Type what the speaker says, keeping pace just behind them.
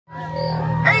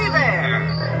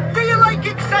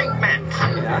excitement?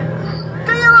 Yeah.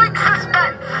 Do you like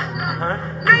suspense? Uh-huh.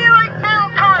 Do you like Bill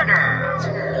Carter?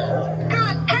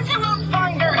 Good, because you won't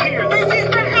find her here. This is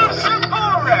the House of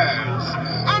Horrors.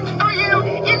 And for you,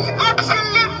 it's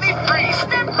absolutely free.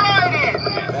 Step right in.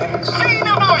 Say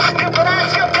no more, stupid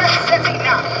ass. Your breath says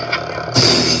enough.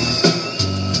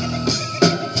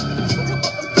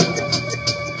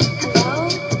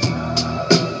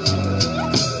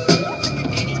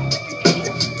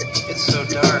 It's so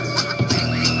dark.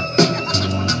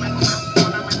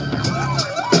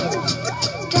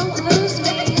 Don't lose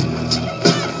me.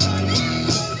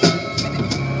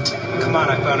 Come on,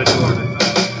 I found a door.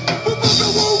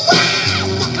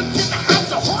 Welcome to the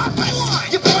House of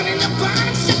Horrors. You're born in a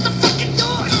barn, shut the fucking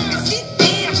door. Sit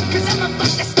there, cause I'm about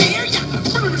to scare ya.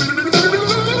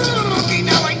 Okay,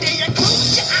 now I dare you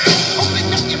close your eyes.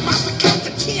 Open up your mouth and count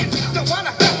to 10. Don't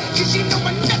wanna hurt, cause you know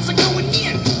my nuts are going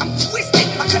in. I'm twisted,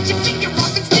 I'll cut your finger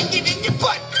off and stick it in your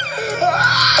butt.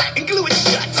 And glue it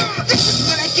shut. This is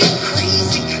when I get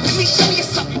crazy. Let me show you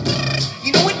something.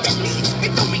 You know what that means?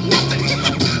 It don't mean nothing.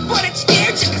 But it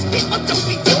scared you, cause people don't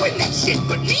be doing that shit.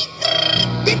 But me,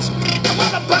 bitch, I'm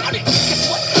all about it. Guess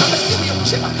what? I'm a serial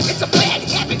killer. It's a bad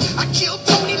habit. I killed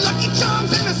Tony Lucky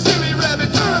Charms and a silly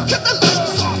rabbit. Cut the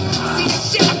lights off. See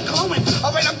this shit? I'm glowing.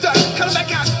 Alright, I'm done. Cut them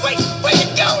back out. Wait, where you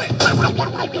going?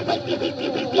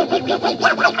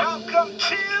 Welcome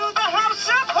to the House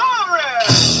of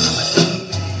Horrors.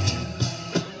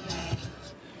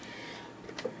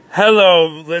 Hello,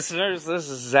 listeners. This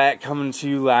is Zach coming to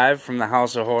you live from the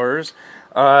House of Horrors.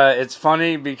 It's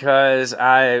funny because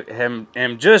I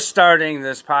am just starting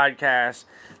this podcast.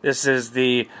 This is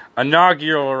the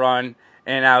inaugural run,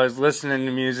 and I was listening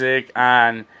to music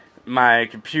on my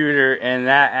computer, and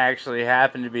that actually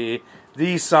happened to be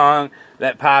the song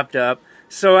that popped up.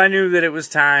 So I knew that it was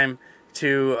time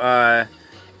to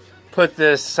put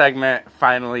this segment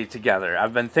finally together.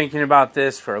 I've been thinking about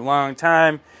this for a long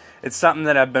time. It's something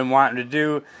that I've been wanting to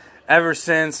do ever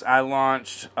since I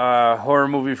launched Horror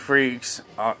Movie Freaks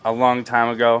a long time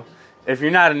ago. If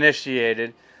you're not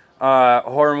initiated,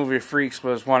 Horror Movie Freaks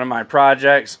was one of my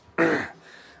projects. I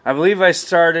believe I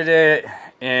started it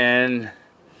in...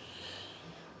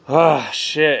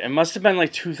 it must have been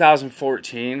like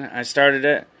 2014 I started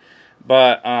it.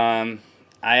 But I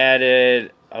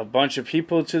added a bunch of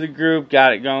people to the group,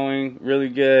 got it going really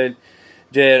good.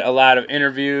 Did a lot of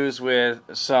interviews with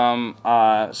some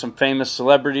famous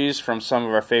celebrities from some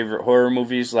of our favorite horror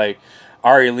movies, like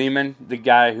Ari Lehman, the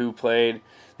guy who played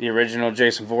the original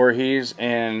Jason Voorhees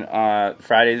in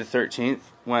Friday the 13th,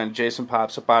 when Jason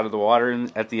pops up out of the water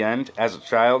at the end as a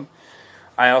child.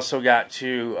 I also got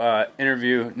to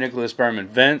interview Nicholas Berman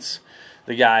Vince,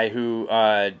 the guy who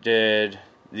did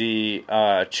the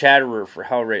Chatterer for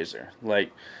Hellraiser.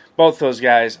 Like, both those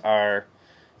guys are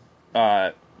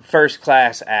first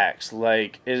class acts.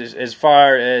 Like, as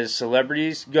far as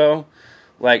celebrities go,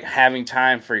 like having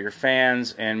time for your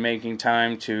fans and making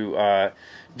time to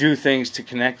do things to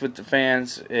connect with the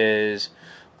fans is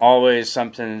always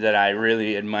something that I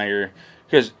really admire,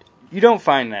 because you don't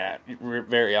find that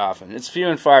very often. It's few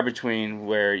and far between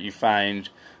where you find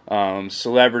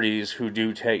celebrities who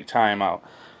do take time out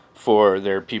for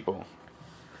their people.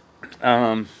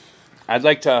 I'd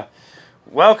like to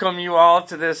welcome you all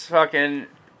to this fucking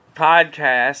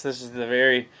podcast. This is the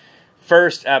very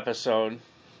first episode.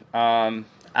 I'm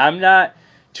not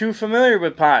too familiar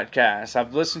with podcasts.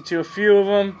 I've listened to a few of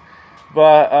them,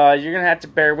 but you're gonna have to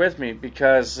bear with me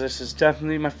because this is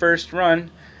definitely my first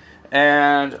run,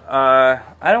 and I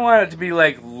don't want it to be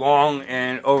like long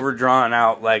and overdrawn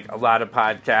out like a lot of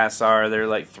podcasts are. They're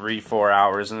like 3-4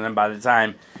 hours, and then by the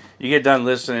time you get done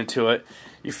listening to it,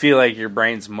 you feel like your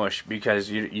brain's mush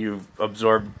because you've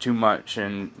absorbed too much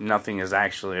and nothing is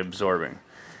actually absorbing.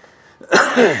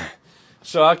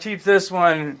 So I'll keep this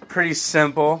one pretty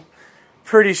simple,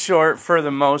 pretty short for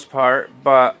the most part,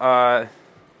 but I'd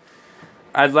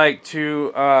like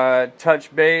to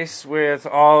touch base with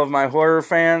all of my horror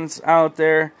fans out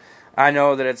there. I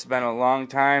know that it's been a long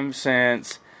time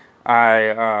since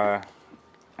I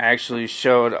actually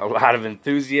showed a lot of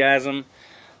enthusiasm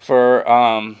for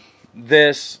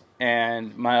this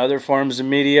and my other forms of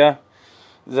media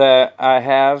that I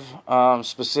have,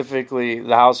 specifically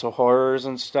the House of Horrors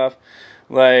and stuff.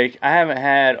 Like, I haven't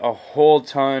had a whole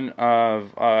ton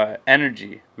of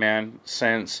energy, man,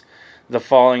 since the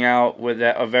falling out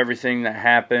of everything that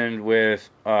happened with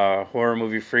Horror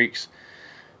Movie Freaks.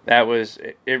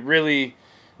 It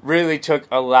really took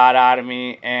a lot out of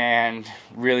me and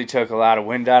really took a lot of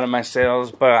wind out of my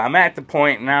sails. But I'm at the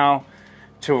point now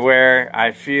to where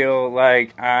I feel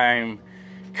like I'm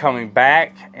coming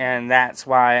back, and that's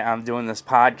why I'm doing this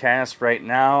podcast right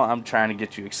now. I'm trying to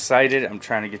get you excited. I'm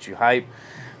trying to get you hyped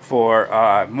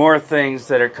for more things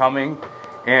that are coming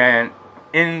and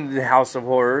in the House of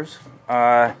Horrors.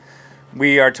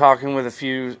 We are talking with a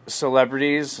few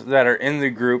celebrities that are in the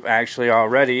group actually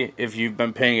already. If you've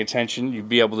been paying attention, you'd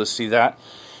be able to see that.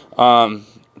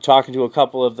 Talking to a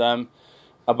couple of them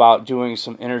about doing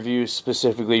some interviews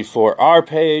specifically for our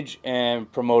page and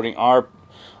promoting our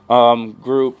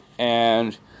group,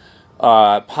 and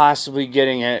possibly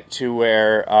getting it to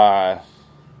where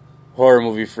Horror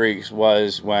Movie Freaks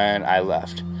was when I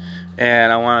left.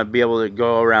 And I want to be able to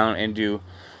go around and do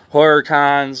horror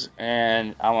cons,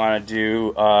 and I want to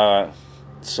do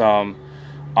some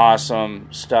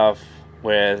awesome stuff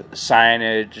with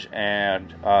signage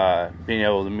and being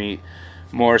able to meet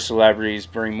more celebrities,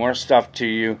 bring more stuff to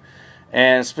you,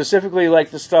 and specifically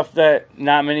like the stuff that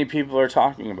not many people are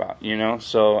talking about, you know.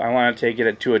 So I want to take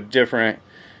it to a different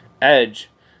edge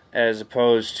as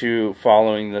opposed to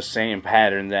following the same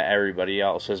pattern that everybody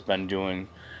else has been doing,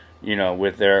 you know,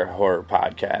 with their horror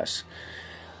podcasts.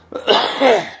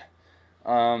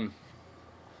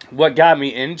 What got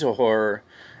me into horror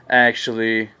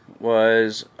actually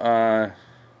was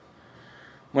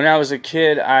when I was a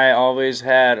kid, I always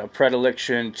had a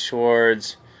predilection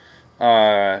towards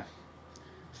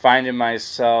finding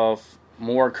myself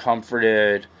more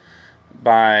comforted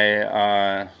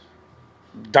by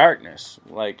darkness.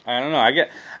 Like, I don't know,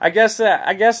 I guess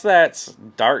that's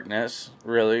darkness,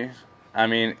 really. I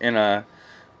mean, in a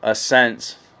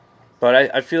sense. But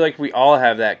I feel like we all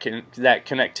have that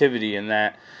connectivity and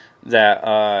that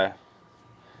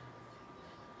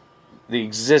the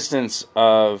existence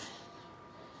of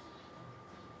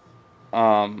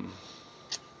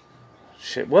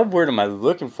shit. What word am I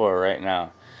looking for right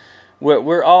now?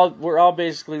 We're all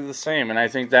basically the same, and I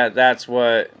think that's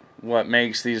what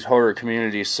makes these horror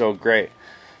communities so great.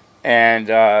 And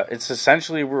it's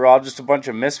essentially we're all just a bunch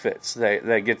of misfits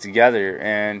that get together,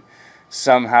 and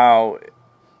somehow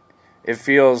it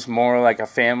feels more like a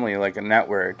family, like a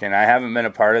network. And I haven't been a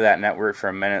part of that network for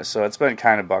a minute, so it's been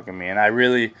kind of bugging me. And I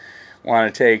really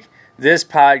want to take this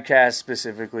podcast,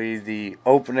 specifically the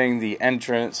opening, the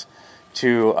entrance,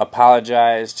 to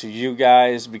apologize to you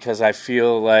guys, because I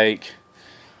feel like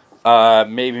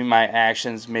maybe my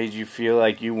actions made you feel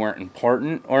like you weren't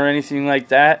important or anything like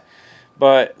that.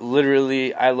 But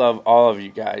literally, I love all of you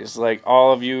guys. Like,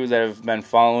 all of you that have been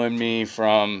following me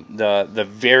from the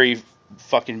very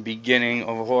fucking beginning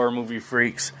of Horror Movie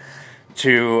Freaks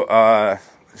to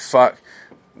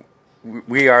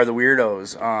We Are the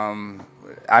Weirdos.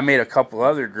 I made a couple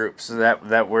other groups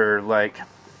that were like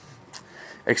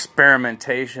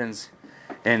experimentations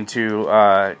into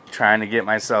trying to get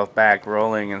myself back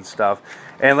rolling and stuff.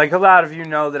 And like a lot of you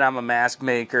know that I'm a mask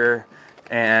maker,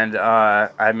 and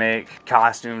I make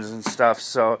costumes and stuff.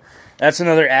 So that's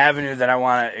another avenue that I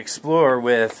want to explore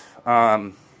with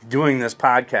doing this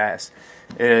podcast,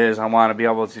 is I want to be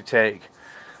able to take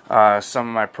some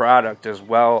of my product as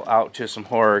well out to some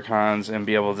horror cons and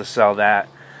be able to sell that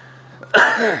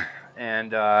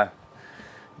and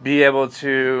be able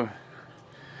to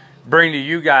bring to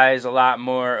you guys a lot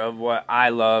more of what I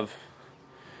love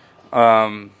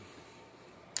when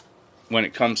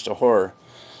it comes to horror.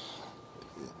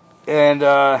 And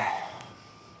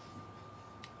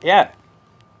yeah,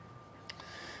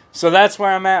 so that's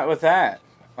where I'm at with that.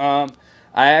 I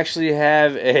actually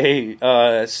have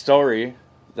a story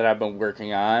that I've been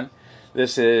working on.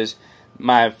 This is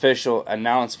my official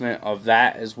announcement of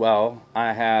that as well.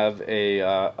 I have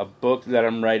a book that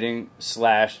I'm writing /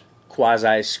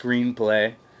 quasi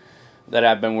screenplay that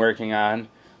I've been working on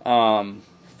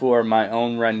for my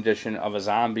own rendition of a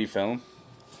zombie film.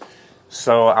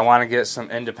 So I want to get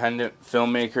some independent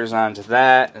filmmakers onto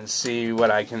that and see what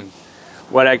I can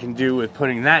do with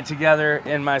putting that together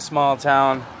in my small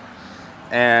town.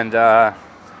 And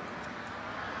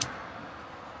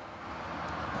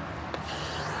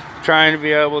trying to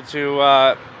be able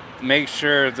to make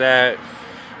sure that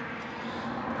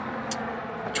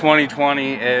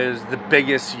 2020 is the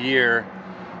biggest year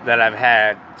that I've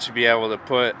had to be able to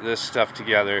put this stuff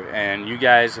together. And you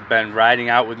guys have been riding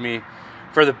out with me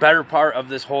for the better part of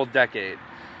this whole decade.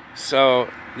 So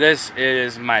this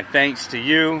is my thanks to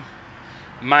you,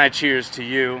 my cheers to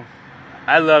you.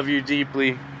 I love you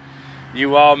deeply.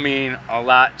 You all mean a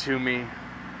lot to me.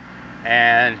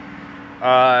 And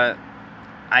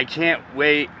I can't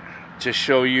wait to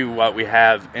show you what we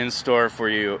have in store for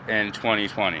you in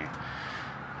 2020.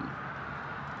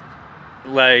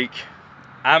 Like,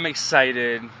 I'm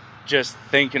excited just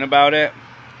thinking about it,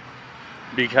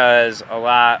 because a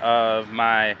lot of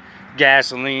my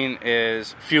gasoline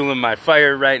is fueling my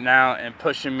fire right now and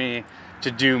pushing me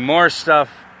to do more stuff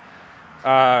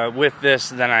with this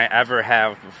than I ever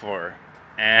have before.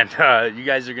 And you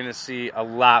guys are going to see a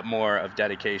lot more of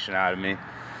dedication out of me.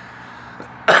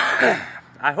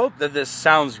 I hope that this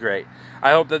sounds great.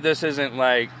 I hope that this isn't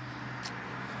like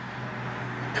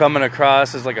coming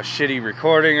across as like a shitty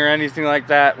recording or anything like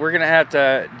that. We're going to have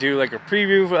to do like a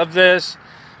preview of this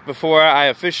before I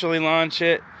officially launch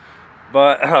it.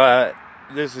 But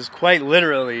this is quite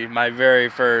literally my very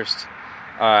first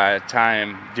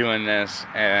time doing this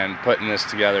and putting this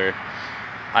together.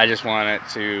 I just want it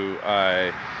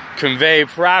to convey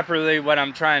properly what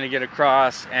I'm trying to get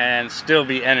across and still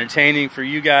be entertaining for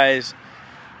you guys.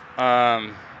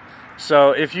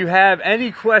 So if you have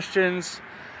any questions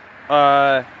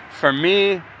for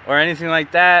me or anything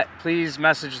like that, please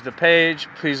message the page.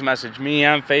 Please message me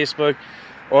on Facebook.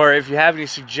 Or if you have any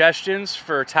suggestions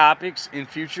for topics in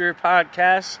future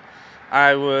podcasts,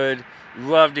 I would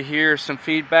love to hear some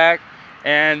feedback.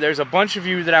 And there's a bunch of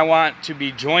you that I want to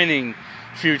be joining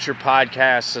future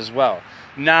podcasts as well.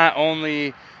 Not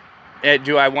only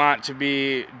do I want to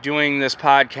be doing this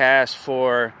podcast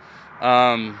for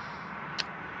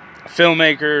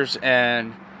filmmakers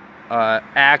and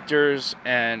actors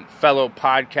and fellow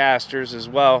podcasters as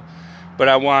well, but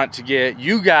I want to get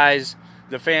you guys,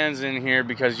 the fans, in here,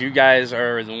 because you guys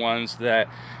are the ones that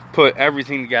put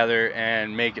everything together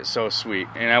and make it so sweet.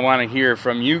 And I want to hear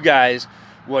from you guys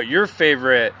what your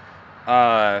favorite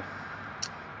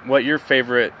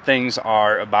things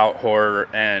are about horror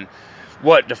and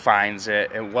what defines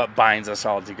it and what binds us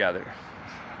all together.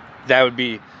 That would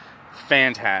be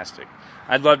fantastic.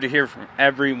 I'd love to hear from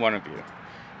every one of you.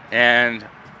 And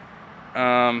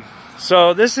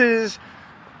so this is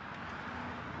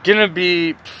gonna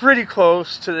be pretty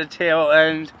close to the tail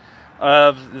end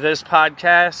of this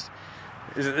podcast.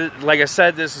 Like I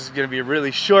said, this is gonna be a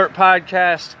really short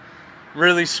podcast,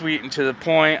 really sweet and to the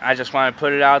point. I just want to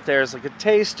put it out there as like a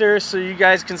taster so you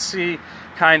guys can see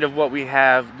kind of what we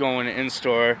have going in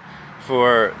store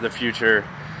for the future.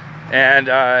 And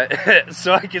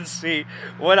so I can see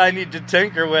what I need to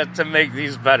tinker with to make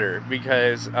these better.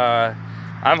 Because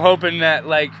I'm hoping that,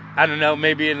 like, I don't know,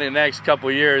 maybe in the next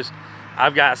couple years,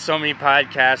 I've got so many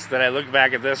podcasts that I look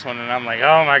back at this one and I'm like,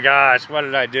 oh my gosh, what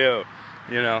did I do?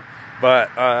 You know, but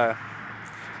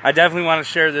I definitely want to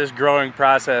share this growing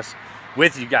process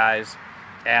with you guys,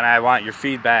 and I want your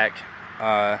feedback.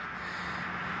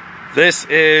 This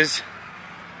is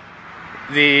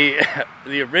the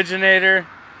originator,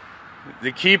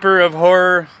 the keeper of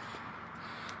horror,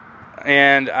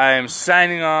 and I am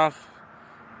signing off,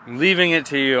 leaving it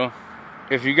to you.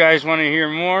 If you guys want to hear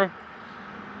more,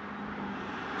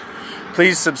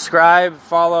 please subscribe,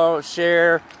 follow,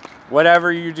 share, whatever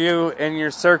you do in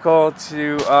your circle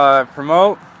to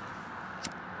promote.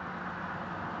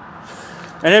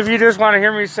 And if you just want to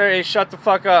hear me say, shut the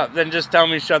fuck up, then just tell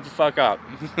me shut the fuck up.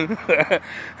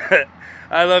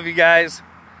 I love you guys.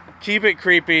 Keep it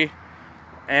creepy.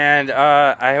 And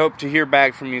I hope to hear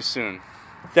back from you soon.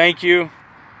 Thank you.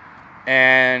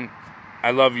 And I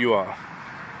love you all.